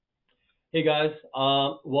Hey guys,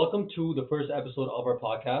 welcome to the first episode of our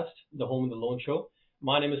podcast, The Home and the Loan Show.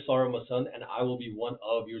 My name is Saurav Masand, and I will be one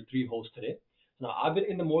of your three hosts today. Now, I've been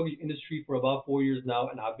in the mortgage industry for about 4 years now,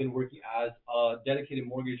 and I've been working as a dedicated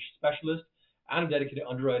mortgage specialist and a dedicated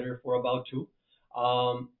underwriter for about two.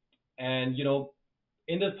 Um, and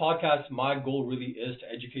in this podcast, my goal really is to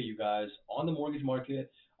educate you guys on the mortgage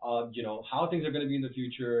market, how things are going to be in the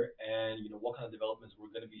future, and what kind of developments we're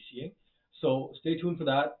going to be seeing. So stay tuned for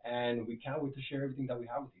that, and we can't wait to share everything that we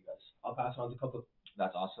have with you guys. I'll pass it on to Kapil.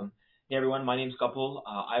 That's awesome. Hey everyone, my name's Kapil.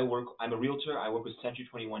 I'm a realtor. I work with Century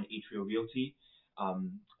 21 Atrio Realty.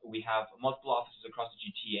 We have multiple offices across the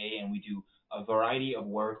GTA, and we do a variety of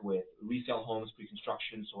work with resale homes,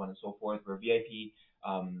 pre-construction, so on and so forth. We're VIP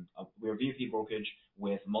brokerage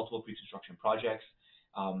with multiple pre-construction projects,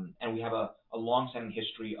 and we have a long-standing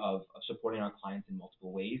history of supporting our clients in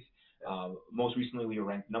multiple ways. Most recently, we were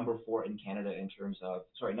ranked number four in Canada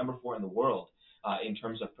number four in the world in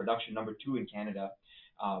terms of production, number two in Canada.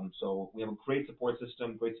 So we have a great support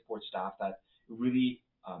system, great support staff that really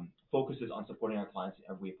focuses on supporting our clients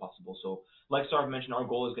in every way possible. So like Sarv mentioned, our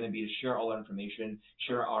goal is going to be to share all our information,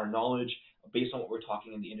 share our knowledge based on what we're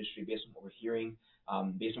talking in the industry, based on what we're hearing,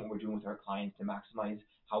 based on what we're doing with our clients to maximize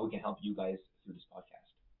how we can help you guys through this podcast.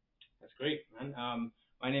 That's great, man.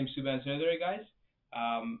 My name's Subin, guys.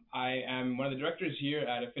 I am one of the directors here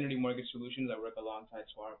at Affinity Mortgage Solutions. I work alongside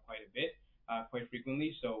Saurav quite a bit, quite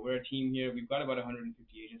frequently. So we're a team here. We've got about 150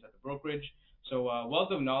 agents at the brokerage. So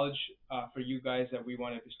wealth of knowledge for you guys that we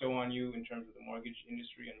want to bestow on you in terms of the mortgage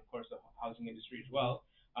industry and of course the housing industry as well.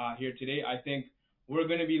 Here today, I think we're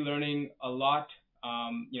going to be learning a lot,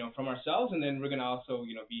 from ourselves, and then we're going to also,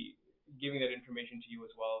 be giving that information to you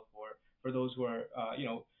as well for those who are,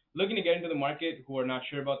 looking to get into the market, who are not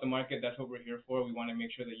sure about the market. That's what we're here for. We want to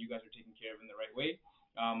make sure that you guys are taken care of in the right way.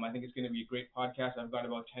 I think it's going to be a great podcast. I've got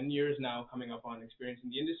about 10 years now coming up on experience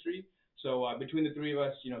in the industry. So between the three of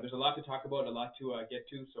us, there's a lot to talk about, a lot to get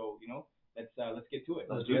to. So, let's get to it.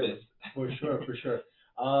 Let's do this. For sure, for sure.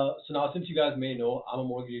 So now, since you guys may know, I'm a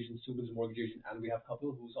mortgage agent, Subin's a mortgage agent, and we have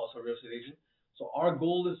Kapil, who's also a real estate agent. So our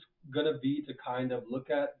goal is gonna be to kind of look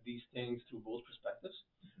at these things through both perspectives,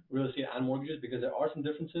 real estate and mortgages, because there are some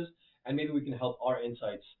differences, and maybe we can help our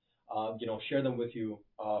insights, share them with you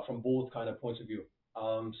from both kind of points of view.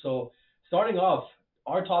 So starting off,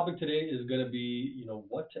 our topic today is going to be,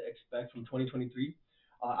 what to expect from 2023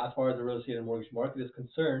 as far as the real estate and mortgage market is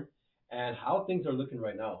concerned, and how things are looking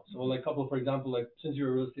right now. So, like, couple, for example, like since you're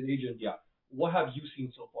a real estate agent, Yeah. what have you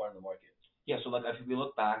seen so far in the market? Yeah, so like if we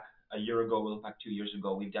look back a year ago, we look back 2 years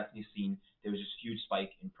ago, we've definitely seen there was this huge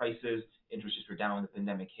spike in prices. Interest rates were down, the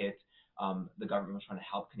pandemic hit. The government was trying to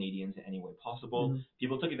help Canadians in any way possible. Mhm.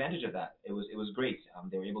 People took advantage of that. It was great.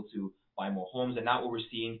 They were able to buy more homes, and now what we're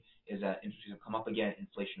seeing is that interest rates have come up again.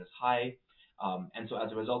 Inflation is high, and so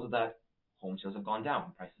as a result of that, home sales have gone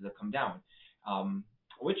down. Prices have come down.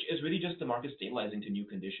 Which is really just the market stabilizing to new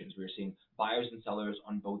conditions. We're seeing buyers and sellers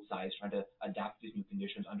on both sides trying to adapt to these new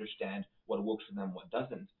conditions, understand what works for them, what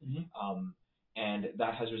doesn't. Mhm. And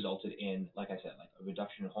that has resulted in, like I said, like a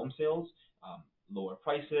reduction in home sales, lower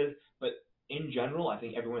prices. But in general, I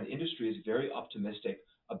think everyone in the industry is very optimistic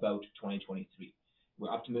about 2023. We're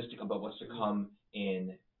optimistic about what's to come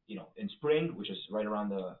in spring, which is right around,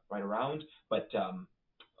 but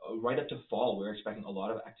right up to fall, we're expecting a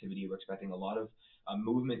lot of activity. We're expecting a lot of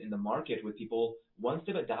movement in the market with people, once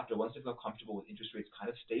they've adapted, once they feel comfortable with interest rates kind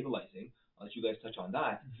of stabilizing. I'll let you guys touch on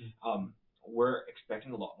that. We're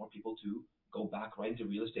expecting a lot more people to go back right into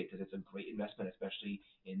real estate because it's a great investment, especially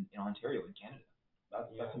in Ontario, in Canada.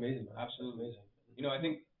 That's amazing, man. Absolutely. That's amazing. I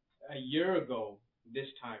think a year ago this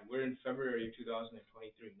time, we're in February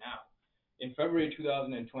 2023 now. In February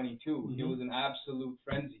 2022, it was an absolute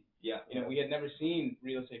frenzy. Yeah. We had never seen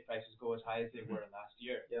real estate prices go as high as they were last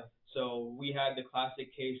year. Yeah. So we had the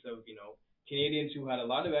classic case of, Canadians who had a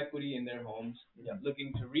lot of equity in their homes, Yeah.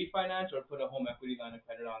 looking to refinance or put a home equity line of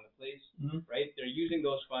credit on the place, Mhm. right? They're using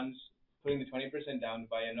those funds, putting the 20% down to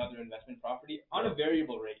buy another investment property on a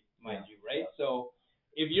variable rate, mind you, right? Yeah. So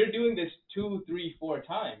if you're doing this 2, 3, 4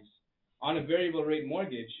 times on a variable rate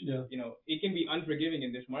mortgage, Yeah. it can be unforgiving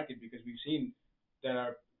in this market because we've seen that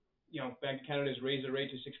our Bank of Canada has raised the rate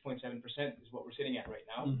to 6.7% is what we're sitting at right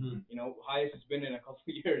now. Mhm. Highest it's been in a couple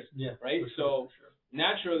of years. Yeah. Right. For sure, So for sure.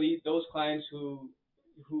 naturally, those clients who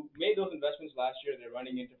made those investments last year, they're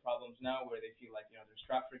running into problems now where they feel like they're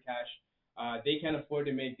strapped for cash. They can't afford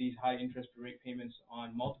to make these high interest rate payments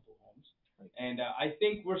on multiple homes. Right. And I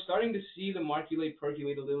think we're starting to see the market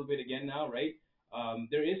percolate a little bit again now, right?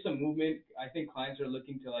 There is some movement. I think clients are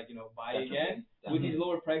looking to buy again with these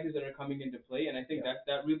lower prices that are coming into play, and I think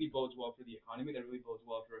that really bodes well for the economy. That really bodes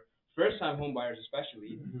well for first-time home buyers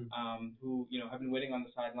especially, Mhm. who have been waiting on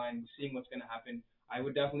the sideline, seeing what's going to happen. I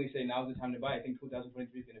would definitely say now's the time to buy. I think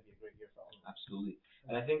 2023 is going to be a great year for all of us. Absolutely.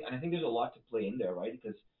 And I think there's a lot to play in there, right?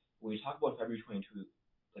 Because when you talk about February 22,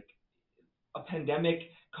 like a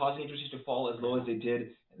pandemic causing interest rates to fall as low as they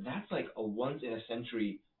did, that's like a once in a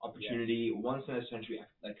century opportunity, once in a century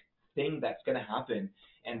like thing that's gonna happen,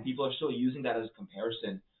 and people are still using that as a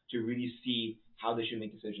comparison to really see how they should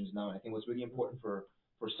make decisions now. And I think what's really important for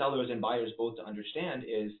sellers and buyers both to understand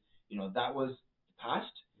is, that was the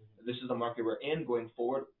past. This is the market we're in going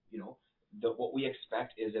forward. What we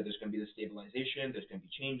expect is that there's going to be the stabilization, there's going to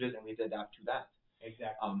be changes, and we have to adapt to that.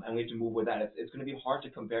 Exactly. And we have to move with that. It's going to be hard to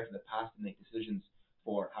compare to the past and make decisions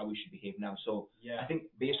for how we should behave now. So I think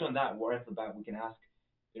based on that, right off the bat, we can ask,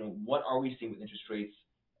 what are we seeing with interest rates?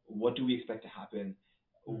 What do we expect to happen?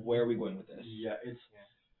 Where are we going with this? Yeah, it's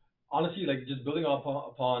honestly like just building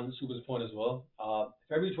upon Subin's point as well.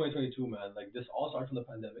 February 2022, man, like this all started from the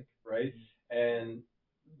pandemic, right? And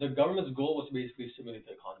the government's goal was to basically stimulate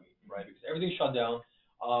the economy, right? Because everything's shut down.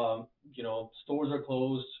 Stores are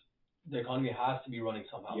closed. The economy has to be running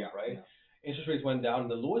somehow, right? Yeah. Interest rates went down.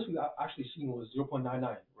 The lowest we've actually seen was 0.99,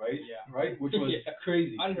 right? Yeah. Right, which was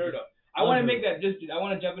crazy. Unheard of. I want to make that I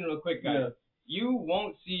want to jump in real quick, guys. Yeah. You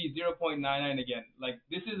won't see 0.99 again. Like,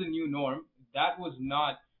 this is a new norm. That was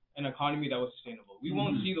not an economy that was sustainable. We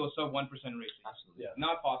won't see those sub 1% rates. Absolutely. Yeah.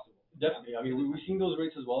 Not possible. Definitely. I mean, we've seen those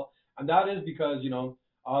rates as well. And that is because,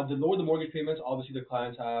 the lower the mortgage payments, obviously the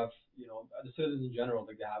clients have, the citizens in general,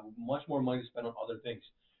 like they have much more money to spend on other things,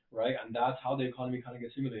 right? And that's how the economy kind of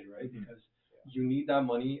gets stimulated, right? Because you need that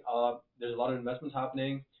money. There's a lot of investments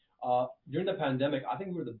happening. During the pandemic, I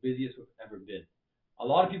think we were the busiest we've ever been. A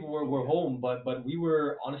lot of people were home, but we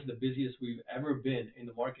were honestly the busiest we've ever been in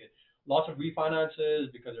the market. Lots of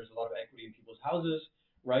refinances because there's a lot of equity in people's houses,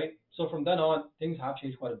 right? So from then on, things have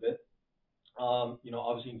changed quite a bit.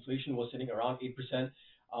 Obviously inflation was sitting around 8%.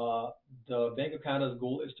 The Bank of Canada's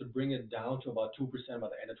goal is to bring it down to about 2% by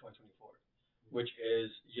the end of 2024, which is,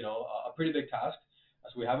 a pretty big task.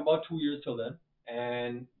 So we have about 2 years till then.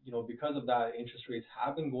 And, because of that, interest rates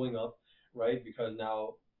have been going up, right? Because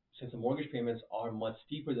now, since the mortgage payments are much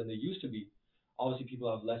steeper than they used to be, obviously people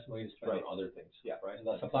have less money to spend on other things. Yeah. Right. And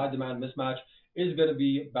the supply-demand mismatch is going to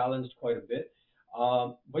be balanced quite a bit.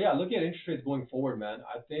 But yeah, looking at interest rates going forward, man,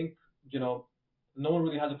 I think, no one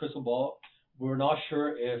really has a crystal ball. We're not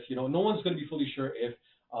sure if, no one's going to be fully sure if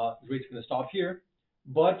rates are going to stop here.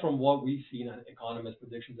 But from what we've seen and economists'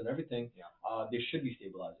 predictions and everything, they should be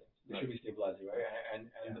stabilizing. They should be stabilizing, right?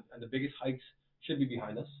 And the biggest hikes should be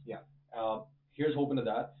behind us. Yeah. Here's hoping to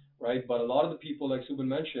that, right? But a lot of the people, like Subin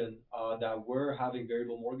mentioned, that were having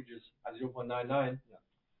variable mortgages at 0.99,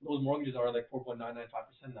 those mortgages are like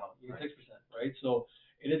 4.995% now, even 6%, right? So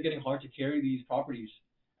it is getting hard to carry these properties.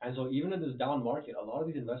 And so even in this down market, a lot of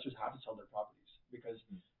these investors have to sell their properties because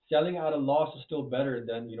selling at a loss is still better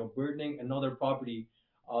than, burdening another property,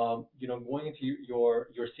 going into your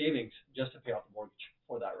savings just to pay off the mortgage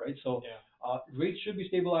for that, right? So rates should be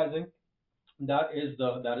stabilizing. That is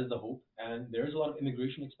the hope, and there is a lot of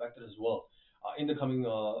immigration expected as well in the coming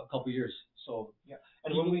couple years. So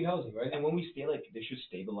and when we housing, right? And when we say like they should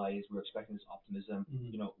stabilize, we're expecting this optimism.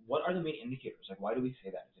 What are the main indicators? Like, why do we say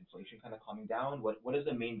that? Is inflation kind of calming down? What is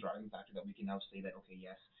the main driving factor that we can now say that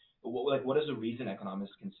yes? But what is the reason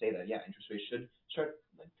economists can say that interest rates should start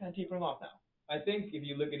kind of tapering off now? I think if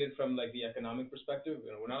you look at it from like the economic perspective,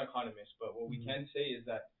 we're not economists, but what we can say is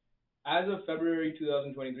that as of February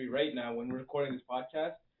 2023, right now, when we're recording this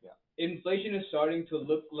podcast, inflation is starting to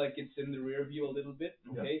look like it's in the rear view a little bit.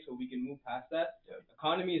 Okay, so we can move past that.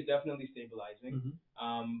 Economy is definitely stabilizing.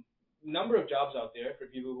 Number of jobs out there for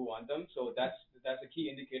people who want them. So that's a key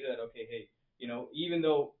indicator that even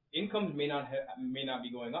though incomes may not be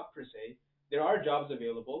going up per se, there are jobs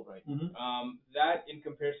available. Right. That in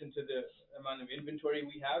comparison to the amount of inventory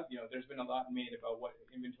we have, there's been a lot made about what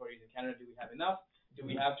inventories in Canada. Do we have enough? Do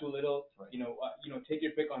we have too little? Right. Take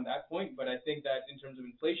your pick on that point. But I think that in terms of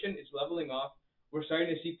inflation, it's leveling off. We're starting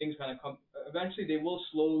to see things kind of come. Eventually, they will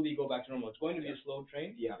slowly go back to normal. It's going to be a slow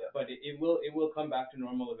train. But it will come back to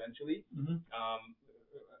normal eventually.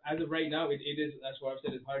 As of right now, it is, as Saurav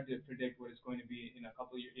said, it's hard to predict what it's going to be in a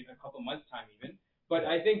couple months time even. But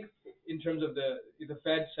I think in terms of the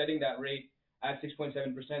Fed setting that rate at 6.7%,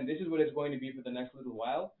 this is what it's going to be for the next little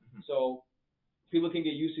while. So people can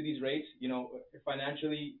get used to these rates.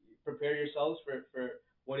 Financially prepare yourselves for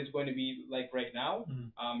what it's going to be like right now.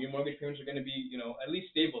 Your mortgage payments are going to be, at least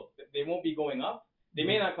stable. They won't be going up. They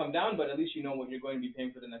may not come down, but at least you know what you're going to be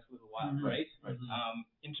paying for the next little while, right?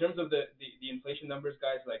 In terms of the inflation numbers,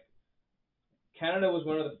 guys, like Canada was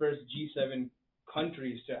one of the first G7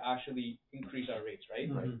 countries to actually increase our rates, right?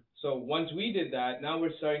 Mhm. So once we did that, now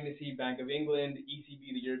we're starting to see Bank of England,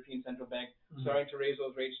 ECB, the European Central Bank, starting to raise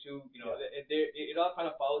those rates too. It all kind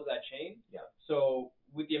of follows that chain. Yeah. So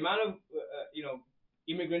with the amount of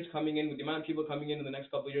immigrants coming in, with the amount of people coming in the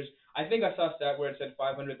next couple of years, I think I saw a stat where it said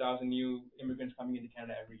 500,000 new immigrants coming into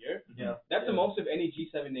Canada every year. Yeah. That's the most of any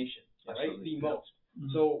G7 nation, right? Absolutely. The most.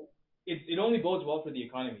 Mhm. So it only bodes well for the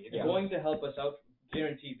economy. It's Yeah. going to help us out,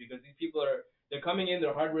 guaranteed, because these people they're coming in,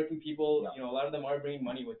 they're hardworking people. Yeah. A lot of them are bringing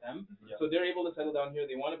money with them, Yeah. so they're able to settle down here.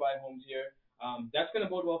 They want to buy homes here. That's going to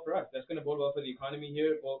bode well for us. That's going to bode well for the economy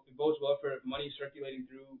here. Well, it bodes well for money circulating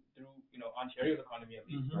through Ontario's economy at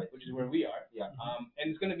least, Mhm. right, which is where we are. Yeah. And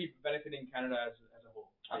it's going to be benefiting Canada as a whole.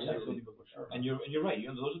 Absolutely. For sure. And you're right.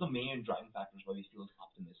 Those are the main driving factors why we feel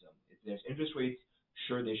optimism. If there's interest rates,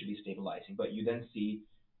 sure they should be stabilizing, but you then see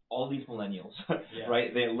all these millennials, Yeah.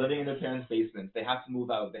 right? They're living in their parents' basements. They have to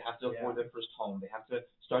move out. They have to afford Yeah. their first home. They have to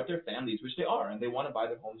start their families, which they are, and they want to buy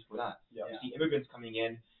their homes for that. Yeah. You see immigrants coming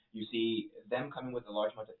in. You see them coming with a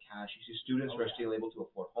large amount of cash. You see students who are still able to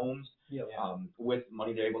afford homes Yeah. with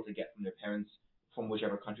money they're able to get from their parents from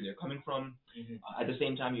whichever country they're coming from. At the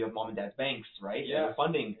same time, you have mom and dad's banks, right? Yeah. They're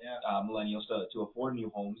funding Yeah. millennials to afford new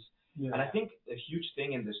homes. Yeah. And I think a huge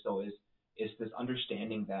thing in this though is this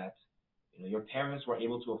understanding that your parents were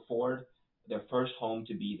able to afford their first home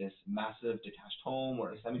to be this massive detached home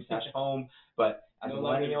or a semi-detached home, but as No a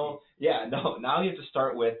longer millennial, now you have to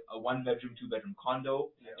start with a 1-bedroom, 2-bedroom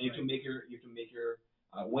condo, and you have to make your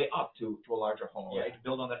way up to a larger home, right? To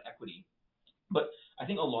build on that equity. But I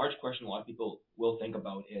think a large question a lot of people will think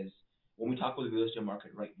about is when we talk about the real estate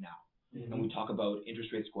market right now, and we talk about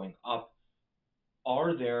interest rates going up,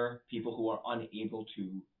 are there people who are unable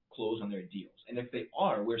to close on their deals? And if they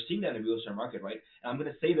are, we're seeing that in the real estate market, right? And I'm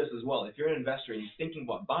going to say this as well. If you're an investor and you're thinking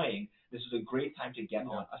about buying, this is a great time to get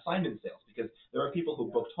on assignment sales, because there are people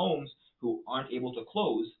who booked homes who aren't able to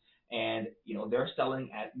close, and they're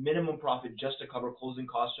selling at minimum profit just to cover closing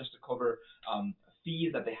costs, just to cover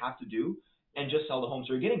fees that they have to do, and just sell the home.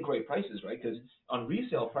 So you're getting great prices, right? Because on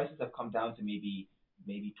resale, prices have come down to maybe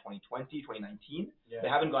 2020, 2019. They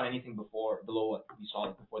haven't gone anything below what we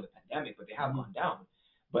saw before the pandemic, but they have gone down.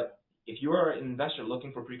 But if you're an investor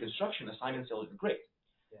looking for pre-construction, assignment sales are great.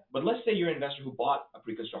 But let's say you're an investor who bought a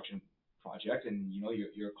pre-construction project, and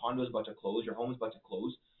your condo is about to close, your home is about to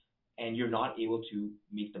close, and you're not able to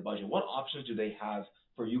meet the budget. What options do they have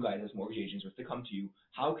for you guys as mortgage agents, or if they come to you,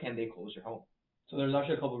 how can they close your home? So there's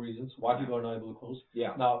actually a couple of reasons why people are not able to close.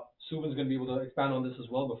 Yeah. Now, Subin's going to be able to expand on this as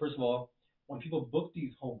well. But first of all, when people book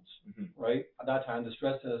these homes, right, at that time, the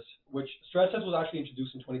stress test, which stress test was actually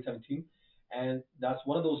introduced in 2017, and that's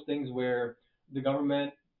one of those things where the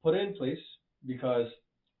government put it in place because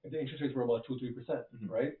the interest rates were about 2-3%,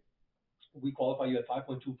 right? We qualify you at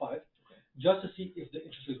 5.25, just to see if the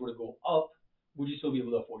interest rates were to go up, would you still be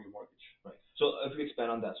able to afford your mortgage? Right. So if we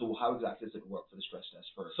expand on that, so how exactly does it work for the stress test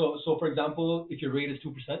first? So for example, if your rate is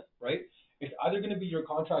 2%, right, it's either going to be your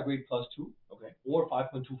contract rate plus 2, or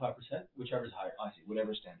 5.25%, whichever is higher. I see,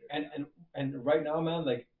 whatever standard. And right now, man,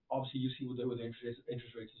 like obviously you see with the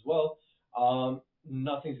interest rates as well,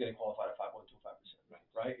 nothing's going to qualify at 5.25%,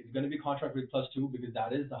 right? It's going to be contract rate plus 2 because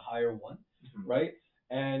that is the higher one, right?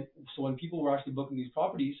 And so when people were actually booking these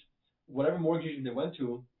properties, whatever mortgage agent they went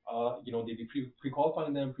to, they'd be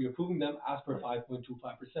pre-qualifying them, pre-approving them as per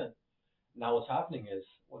 5.25%. Now what's happening is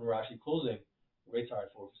when we're actually closing, rates are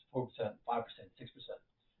at 4%, 5%, 6%.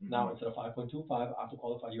 Now instead of 5.25, I have to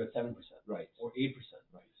qualify you at 7%, or 8%.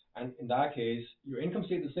 And in that case, your income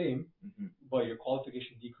stayed the same, but your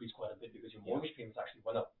qualification decreased quite a bit because your mortgage payments actually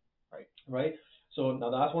went up. Right? So now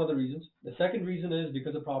that's one of the reasons. The second reason is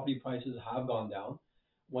because the property prices have gone down.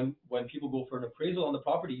 When people go for an appraisal on the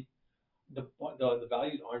property, the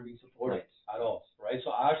values aren't being supported at all, right?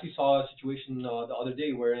 So I actually saw a situation the other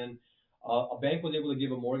day wherein a bank was able to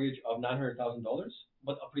give a mortgage of $900,000,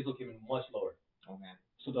 but the appraisal came in much lower. Okay.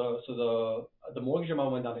 So the mortgage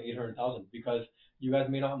amount went down to $800,000 because you guys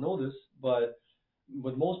may not know this, but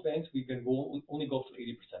with most banks we can only go up to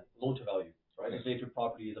 80% loan to value, right? Say if your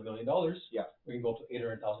property is $1 million, we can go up to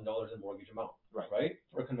 $800,000 in mortgage amount, right?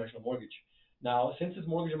 For a conventional mortgage. Now, since this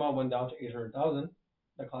mortgage amount went down to $800,000,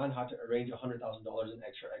 the client had to arrange $100,000 in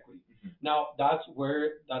extra equity. Now, that's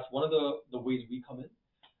one of the ways we come in,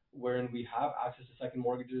 wherein we have access to second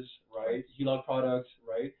mortgages, right? HELOC products,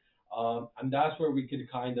 right? And that's where we could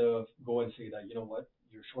kind of go and say that, you know what,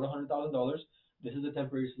 you're short $100,000. This is a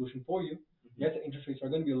temporary solution for you. Yes, the interest rates are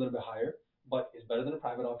going to be a little bit higher, but it's better than a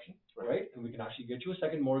private option, right? And we can actually get you a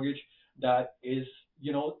second mortgage that is,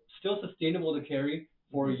 still sustainable to carry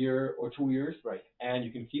for a year or 2 years, and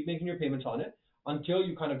you can keep making your payments on it. until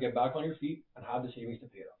you kind of get back on your feet and have the savings to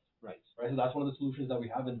pay it off. Right. Right. So that's one of the solutions that we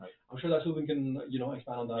have, and I'm sure that Subin can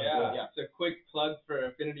expand on that. Yeah, as well. yeah. It's a quick plug for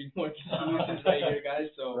Affinity Mortgage Solutions right here,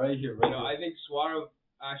 guys. So right here. I think Saurav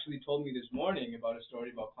actually told me this morning about a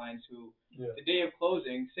story about clients who the day of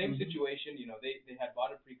closing, same situation. They had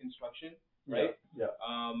bought a pre-construction, right? Yeah.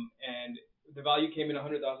 And the value came in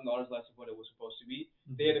 $100,000 less of what it was supposed to be.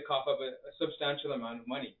 They had to cough up a substantial amount of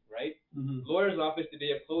money, right? Lawyer's office the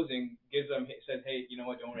day of closing says, hey, you know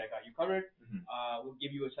what? Don't worry, I got you covered. We'll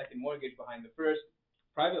give you a second mortgage behind the first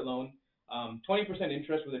private loan, 20%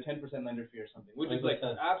 interest with a 10% lender fee or something, which is like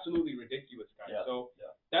absolutely ridiculous, guys. So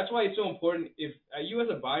that's why it's so important. If you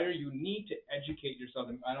as a buyer, you need to educate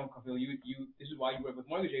yourself. And I know, Kapil, this is why you work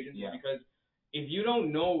with mortgage agents, because if you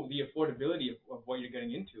don't know the affordability of what you're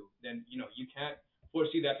getting into, then you can't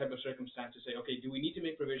foresee that type of circumstance to say, okay, do we need to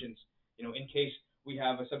make provisions, in case we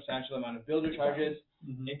have a substantial amount of builder charges,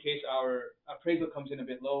 in case our appraisal comes in a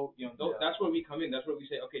bit low, that's where we come in. That's where we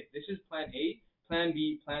say, okay, this is plan A, plan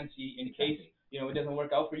B, plan C, in case it doesn't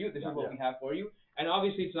work out for you. This is what we have for you. And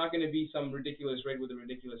obviously, it's not going to be some ridiculous rate with a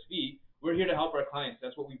ridiculous fee. We're here to help our clients.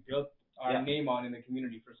 That's what we built our name on in the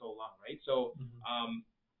community for so long, right? So,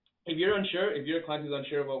 if you're unsure, if your client is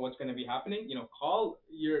unsure about what's going to be happening, call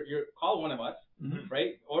call one of us,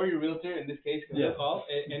 right, or your realtor in this case. Call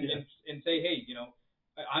and say, hey,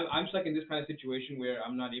 I'm stuck in this kind of situation where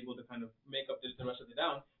I'm not able to kind of make up the rest of the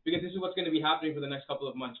down, because this is what's going to be happening for the next couple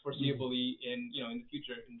of months, foreseeably in the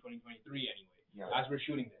future in 2023 anyway, as we're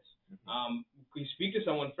shooting this. You speak to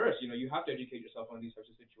someone first. You have to educate yourself on these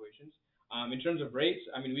types of situations. In terms of rates,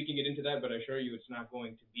 I mean, we can get into that, but I assure you, it's not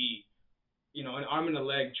going to be an arm and a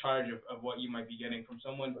leg charge of what you might be getting from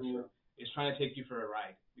someone who is trying to take you for a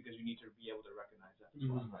ride, because you need to be able to recognize that as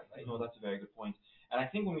well. Right. No, that's a very good point. And I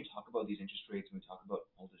think when we talk about these interest rates and we talk about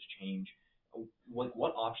all this change,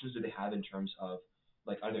 what options do they have in terms of,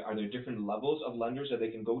 like, are there different levels of lenders that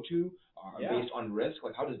they can go to based on risk?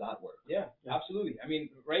 Like, how does that work? Yeah, absolutely. I mean,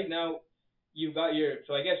 right now you've got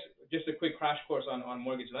so I guess just a quick crash course on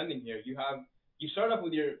mortgage lending here. You start off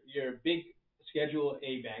with your big Schedule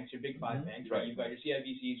A banks, your big five banks, right? You've got your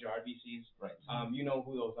CIBCs, your RBCs, right? You know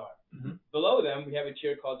who those are. Below them, we have a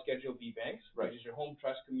tier called Schedule B banks, right, which is your Home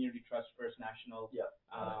Trust, Community Trust, First National,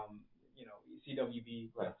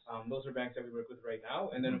 CWB. Right. Those are banks that we work with right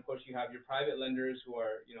now. And then, of course, you have your private lenders who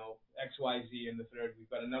are, XYZ and the third. We've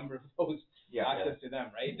got a number of those access to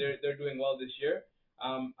them, right? They're doing well this year.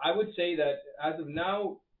 I would say that as of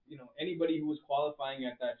now, anybody who was qualifying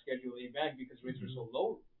at that Schedule A bank because rates were so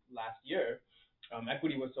low last year,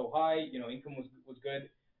 equity was so high, income was good.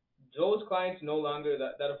 Those clients no longer,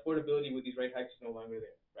 that affordability with these rate hikes is no longer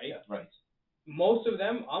there, right? Right. Most of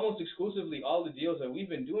them, almost exclusively, all the deals that we've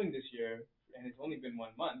been doing this year, and it's only been 1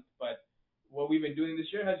 month, but what we've been doing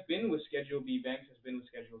this year has been with Schedule B banks, has been with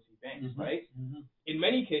Schedule C banks, right? In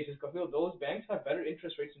many cases, Kapil, those banks have better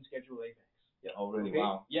interest rates than Schedule A banks. Yeah. Oh, really? Okay?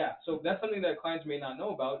 Wow. Yeah. So that's something that clients may not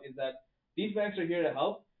know about, is that these banks are here to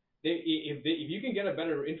help. If you can get a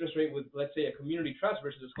better interest rate with, let's say, a community trust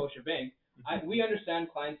versus a Scotia Bank, we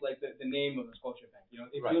understand clients like the name of a Scotia Bank.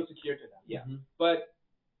 It feels secure to them. Yeah. But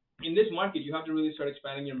in this market, you have to really start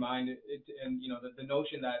expanding your mind and the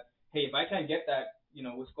notion that, hey, if I can't get that,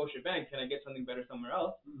 with Scotia Bank, can I get something better somewhere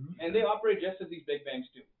else? And they operate just as these big banks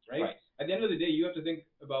do, right? At the end of the day, you have to think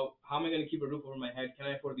about, how am I going to keep a roof over my head? Can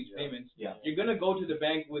I afford these payments? Yeah. You're going to go to the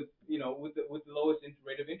bank with with the lowest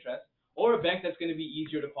rate of interest, or a bank that's going to be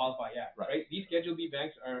easier to qualify at, right? These Schedule B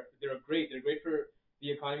banks they're great. They're great for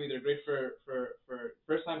the economy. They're great for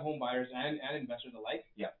first-time home buyers and investors alike.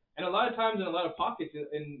 Yeah. And a lot of times in a lot of pockets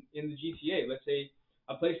in the GTA, let's say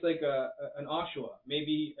a place like an Oshawa,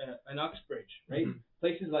 maybe an Uxbridge, right?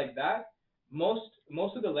 Places like that, most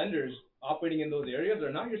of the lenders operating in those areas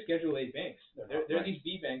are not your Schedule A banks. They're these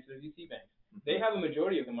B banks, they're these C banks. They have a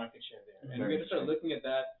majority of the market share there, and we have to start looking at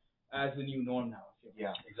that as the new norm now.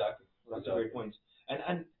 Yeah, exactly. Well, that's a great point.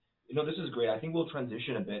 And this is great. I think we'll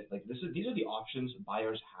transition a bit. Like, these are the options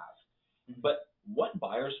buyers have. But what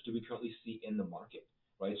buyers do we currently see in the market,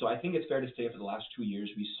 right? So I think it's fair to say for the last 2 years,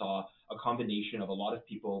 we saw a combination of a lot of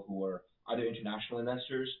people who were either international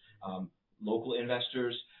investors, local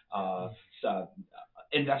investors,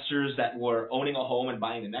 investors that were owning a home and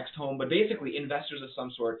buying the next home, but basically investors of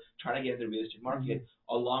some sort trying to get into the real estate market,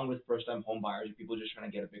 along with first-time home buyers and people just trying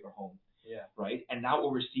to get a bigger home. Yeah. Right. And now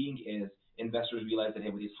what we're seeing is investors realize that, hey,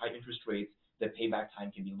 with these high interest rates, the payback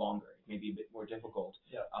time can be longer. It may be a bit more difficult.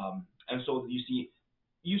 Yeah. And so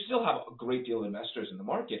you still have a great deal of investors in the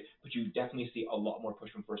market, but you definitely see a lot more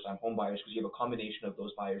push from first-time home buyers, because you have a combination of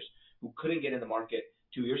those buyers who couldn't get in the market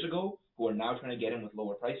 2 years ago, who are now trying to get in with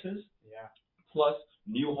lower prices. Yeah. Plus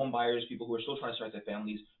new home buyers, people who are still trying to start their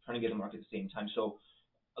families, trying to get in the market at the same time. So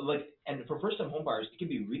and for first time home buyers, it can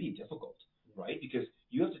be really difficult, right? Because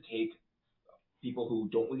you have to take people who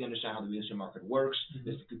don't really understand how the real estate market works.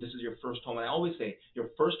 This is your first home. And I always say your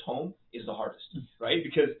first home is the hardest, right?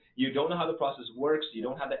 Because you don't know how the process works. You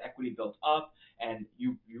don't have that equity built up, and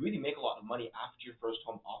you really make a lot of money after your first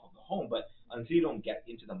home off of the home. But until you don't get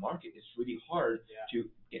into the market, it's really hard to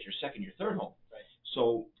get your second, your third home. Right.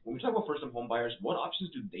 So when we talk about first time home buyers, what options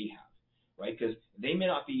do they have, right? Because they may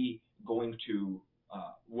not be going to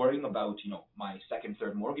worrying about, my second,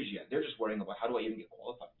 third mortgage yet. They're just worrying about how do I even get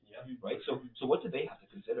qualified. Right. So what do they have to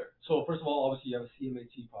consider? So first of all, obviously you have a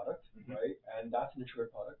CMHC product, right? And that's an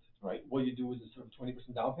insured product. Right. What you do is instead of 20%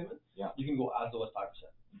 down payment, Yeah. you can go as low as 5%.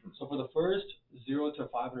 So for the first $0 to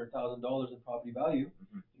 $500,000 in property value,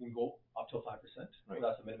 you can go up to 5%. Right. So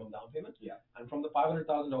that's the minimum down payment. Yeah. And from the $500,000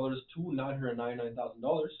 to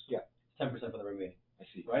 $999,000, yeah, 10% for the remaining. I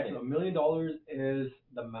see. Right. Okay. So $1 million is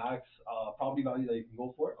the max property value that you can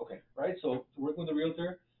go for. Okay. Right. So working with a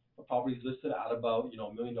realtor, the property is listed at about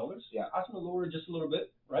 $1 million. Yeah. Ask them to lower it just a little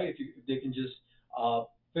bit, right? If they can just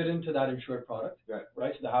fit into that insured product, Right.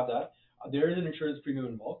 Right? So they have that. There is an insurance premium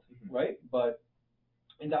involved, right? But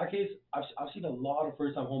in that case, I've seen a lot of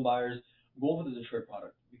first time home buyers go for this insured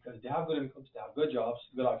product because they have good incomes, they have good jobs,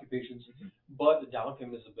 good occupations, but the down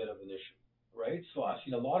payment is a bit of an issue, right? So I've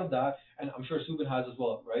seen a lot of that, and I'm sure Subin has as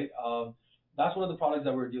well, right? That's one of the products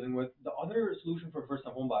that we're dealing with. The other solution for first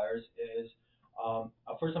time home buyers is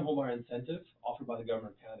a first-time homebuyer incentive offered by the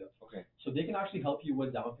government of Canada. Okay. So they can actually help you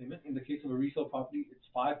with down payment. In the case of a resale property, it's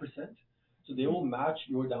 5%. So they will match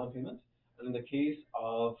your down payment. And in the case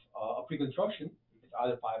of a pre-construction, it's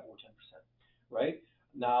either 5 or 10%. Right?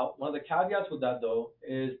 Now, one of the caveats with that though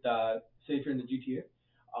is that, say if you're in the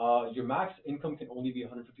GTA, your max income can only be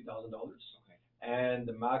 $150,000. Okay. And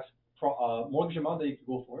the max mortgage amount that you can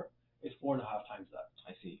go for is 4.5 times that.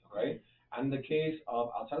 I see. Okay. Right? And in the case of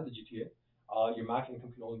outside of the GTA, your max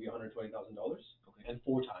income can only be $120,000, and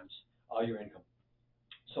 4 times your income.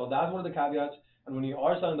 So that's one of the caveats. And when you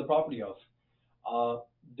are selling the property off,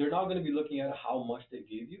 they're not going to be looking at how much they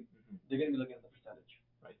gave you. They're going to be looking at the percentage.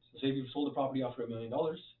 Right. So say if you've sold the property off for $1 million,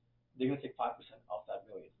 they're going to take 5% off that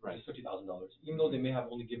million, right, which is $50,000, even though they may have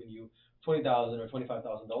only given you $20,000 or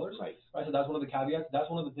 $25,000. Right. Right. So that's one of the caveats. That's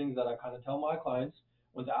one of the things that I kind of tell my clients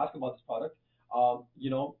when they ask about this product.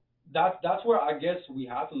 That's where I guess we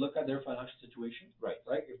have to look at their financial situation. Right.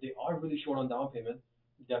 Right. If they are really short on down payment,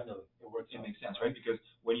 definitely it works. It makes sense, right? Because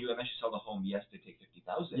when you eventually sell the home, yes, they take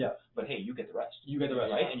 $50,000. Yeah. But hey, you get the rest. You get the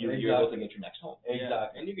rest, right? And you're able to get your next home. Exactly.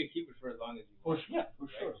 Yeah. And you can keep it for as long as you want. For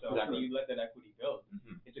sure. So exactly. you let that equity build.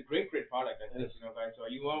 It's a great product, I think. Guys. So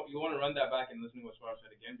you want to run that back and listen to what Saurav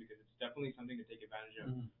said again, because it's definitely something to take advantage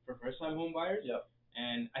of for first time home buyers. Yeah.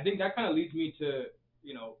 And I think that kind of leads me to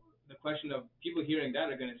the question of people hearing that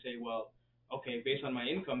are going to say, well, okay, based on my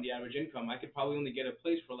income, the average income, I could probably only get a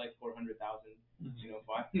place for like $400,000,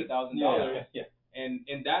 $500,000. Yeah.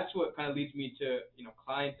 And that's what kind of leads me to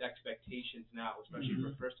client expectations now, especially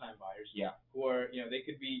for first time buyers. Yeah. Who are they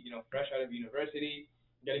could be fresh out of university,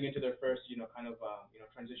 getting into their first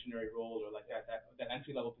transitionary role, or like that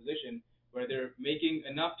entry level position where they're making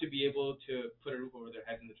enough to be able to put a roof over their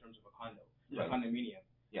heads in the terms of a condo, a condominium.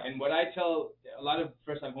 Yeah. And what I tell a lot of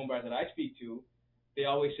first time home buyers that I speak to, they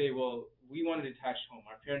always say, well, we want a detached home.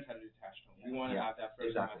 Our parents had a detached home. We want to have that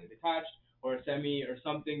first home detached or a semi or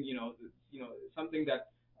something, something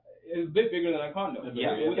that is a bit bigger than a condo. With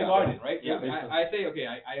a garden, right? Yeah. I say, okay,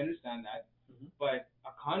 I understand that, but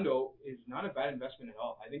a condo is not a bad investment at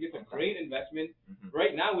all. I think it's a great investment.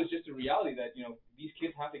 Right now, it's just a reality that these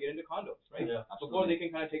kids have to get into condos, right? Yeah, before they can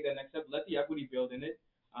kind of take that next step. Let the equity build in it.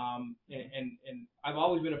 And I've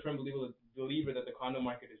always been a firm believer that the condo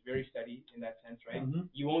market is very steady in that sense, right?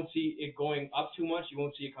 You won't see it going up too much. You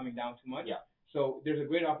won't see it coming down too much. Yeah. So there's a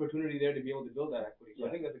great opportunity there to be able to build that equity. So I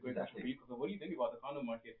think that's a great question for Exactly. you. So what do you think about the condo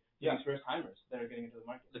market for these first timers that are getting into the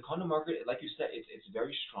market? The condo market, like you said, it's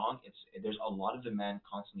very strong. There's a lot of demand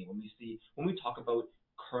constantly. When we talk about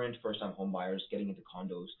current first time home buyers getting into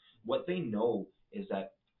condos, what they know is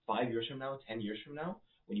that 5 years from now, 10 years from now,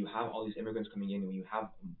 when you have all these immigrants coming in, when you have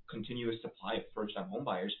continuous supply of first-time home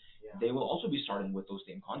buyers, they will also be starting with those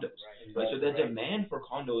same condos, right? So the demand for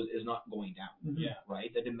condos is not going down, right?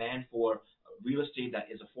 The demand for real estate that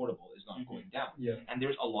is affordable is not going down, and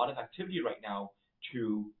there's a lot of activity right now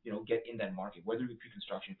to get in that market, whether it be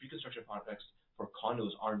pre-construction projects for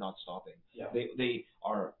condos are not stopping. They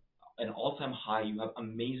are an all-time high. You have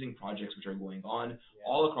amazing projects which are going on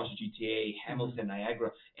all across the GTA, Hamilton,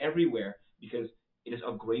 Niagara, everywhere, because it is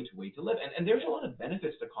a great way to live. And there's a lot of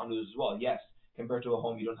benefits to condos as well. Yes, compared to a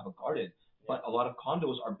home, you don't have a garden, But a lot of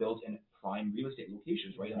condos are built in prime real estate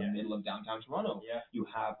locations, right in the middle of downtown Toronto. Yeah. You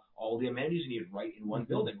have all the amenities you need right in one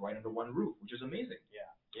building, right under one roof, which is amazing.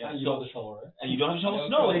 And you don't have to shovel, right? And you don't have to shovel No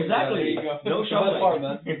snow, shoveling, exactly. there you go. No It's the best shoveling. part,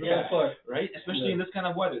 man. It's the Yeah. best part. Right? Especially in this kind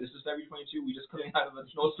of weather. This is February 22. We just coming out of a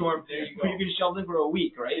snowstorm. There you go. Where you can shovel in for a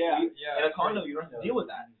week, right? Yeah, In a condo, you don't have to deal with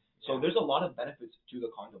that. So there's a lot of benefits to the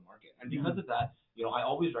condo market. And because of that, I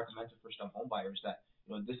always recommend to first-time home buyers that,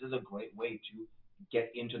 this is a great way to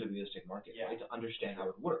get into the real estate market, right? To understand how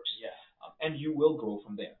it works. And you will grow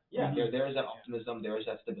from there. There is that optimism, there is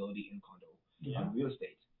that stability in condo real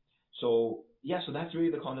estate. So so that's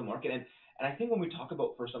really the condo market. And I think when we talk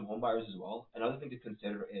about first-time home buyers as well, another thing to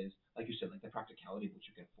consider is, like you said, like the practicality of what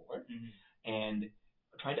you can afford, and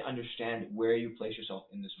trying to understand where you place yourself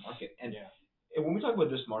in this market. And when we talk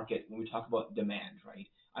about this market, when we talk about demand, right?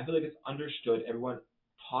 I feel like it's understood. Everyone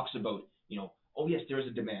talks about, oh yes, there is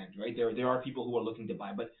a demand, right? There are people who are looking to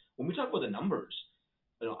buy, but when we talk about the numbers,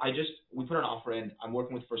 we put an offer in. I'm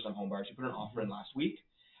working with first-time home buyers. We put an offer in last week,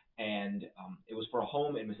 and it was for a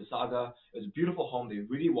home in Mississauga. It was a beautiful home. They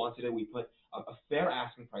really wanted it. We put a fair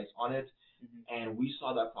asking price on it, and we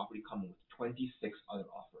saw that property come with 26 other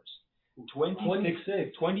offers.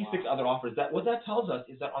 26 other offers. What that tells us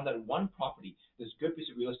is that on that one property, this good piece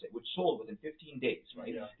of real estate, which sold within 15 days,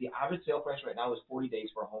 right? The average sale price right now is 40 days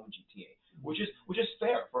for a home in GTA, which is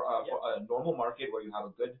fair for a normal market where you have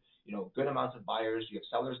a good amounts of buyers, you have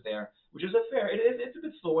sellers there, which is fair. It's a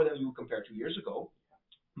bit slower than you would compare 2 years ago,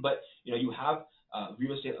 but you have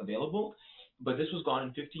real estate available. But this was gone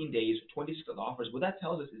in 15 days, 26 other offers. What that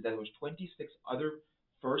tells us is that there was 26 other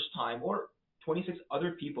first time or 26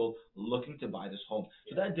 other people looking to buy this home.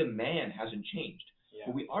 So that demand hasn't changed.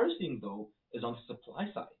 What we are seeing, though, is on the supply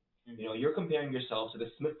side. You're comparing yourself to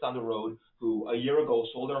the Smiths down the road who a year ago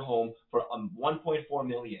sold their home for 1.4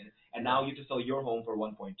 million, and now you have to sell your home for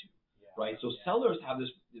 1.2, right? So sellers have this,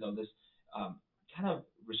 this kind of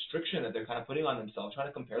restriction that they're kind of putting on themselves, trying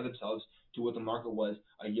to compare themselves to what the market was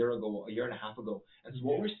a year ago, a year and a half ago. And so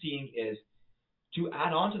what we're seeing is, to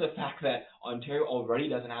add on to the fact that Ontario already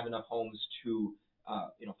doesn't have enough homes to,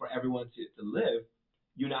 for everyone to live,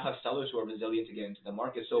 you now have sellers who are resilient to get into the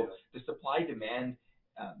market. So the supply-demand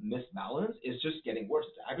misbalance is just getting worse.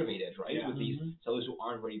 It's aggravated, right, with these sellers who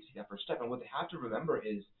aren't ready to take that first step. And what they have to remember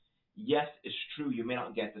is, yes, it's true, you may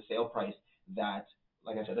not get the sale price that,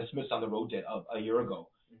 like I said, the Smiths down the road did a year ago,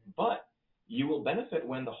 but you will benefit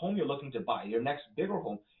when the home you're looking to buy, your next bigger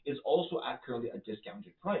home, is also at currently a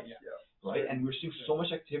discounted price. Right? And we're seeing so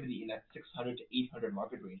much activity in that 600 to 800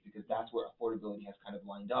 market range because that's where affordability has kind of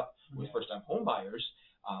lined up with first-time home buyers,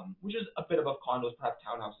 which is a bit above condos, perhaps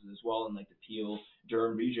townhouses as well in like the Peel,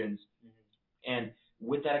 Durham regions. And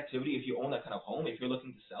with that activity, if you own that kind of home, if you're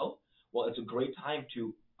looking to sell, well, it's a great time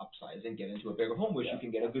to upsize and get into a bigger home, which you can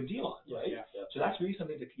get a good deal on, right? So that's really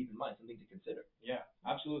something to keep in mind, something to consider. Yeah,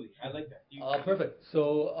 absolutely. I like that. Perfect.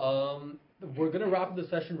 So we're going to wrap up the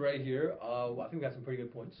session right here. I think we got some pretty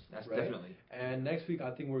good points. That's right? definitely. And next week, I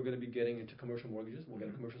think we're going to be getting into commercial mortgages. We'll get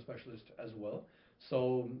a commercial specialist as well.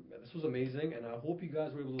 So this was amazing, and I hope you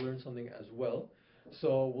guys were able to learn something as well.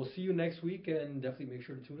 So we'll see you next week, and definitely make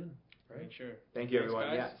sure to tune in. Right? Make sure. Thank you, everyone.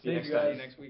 Thanks, guys. See you Thanks, next time. guys. Next week.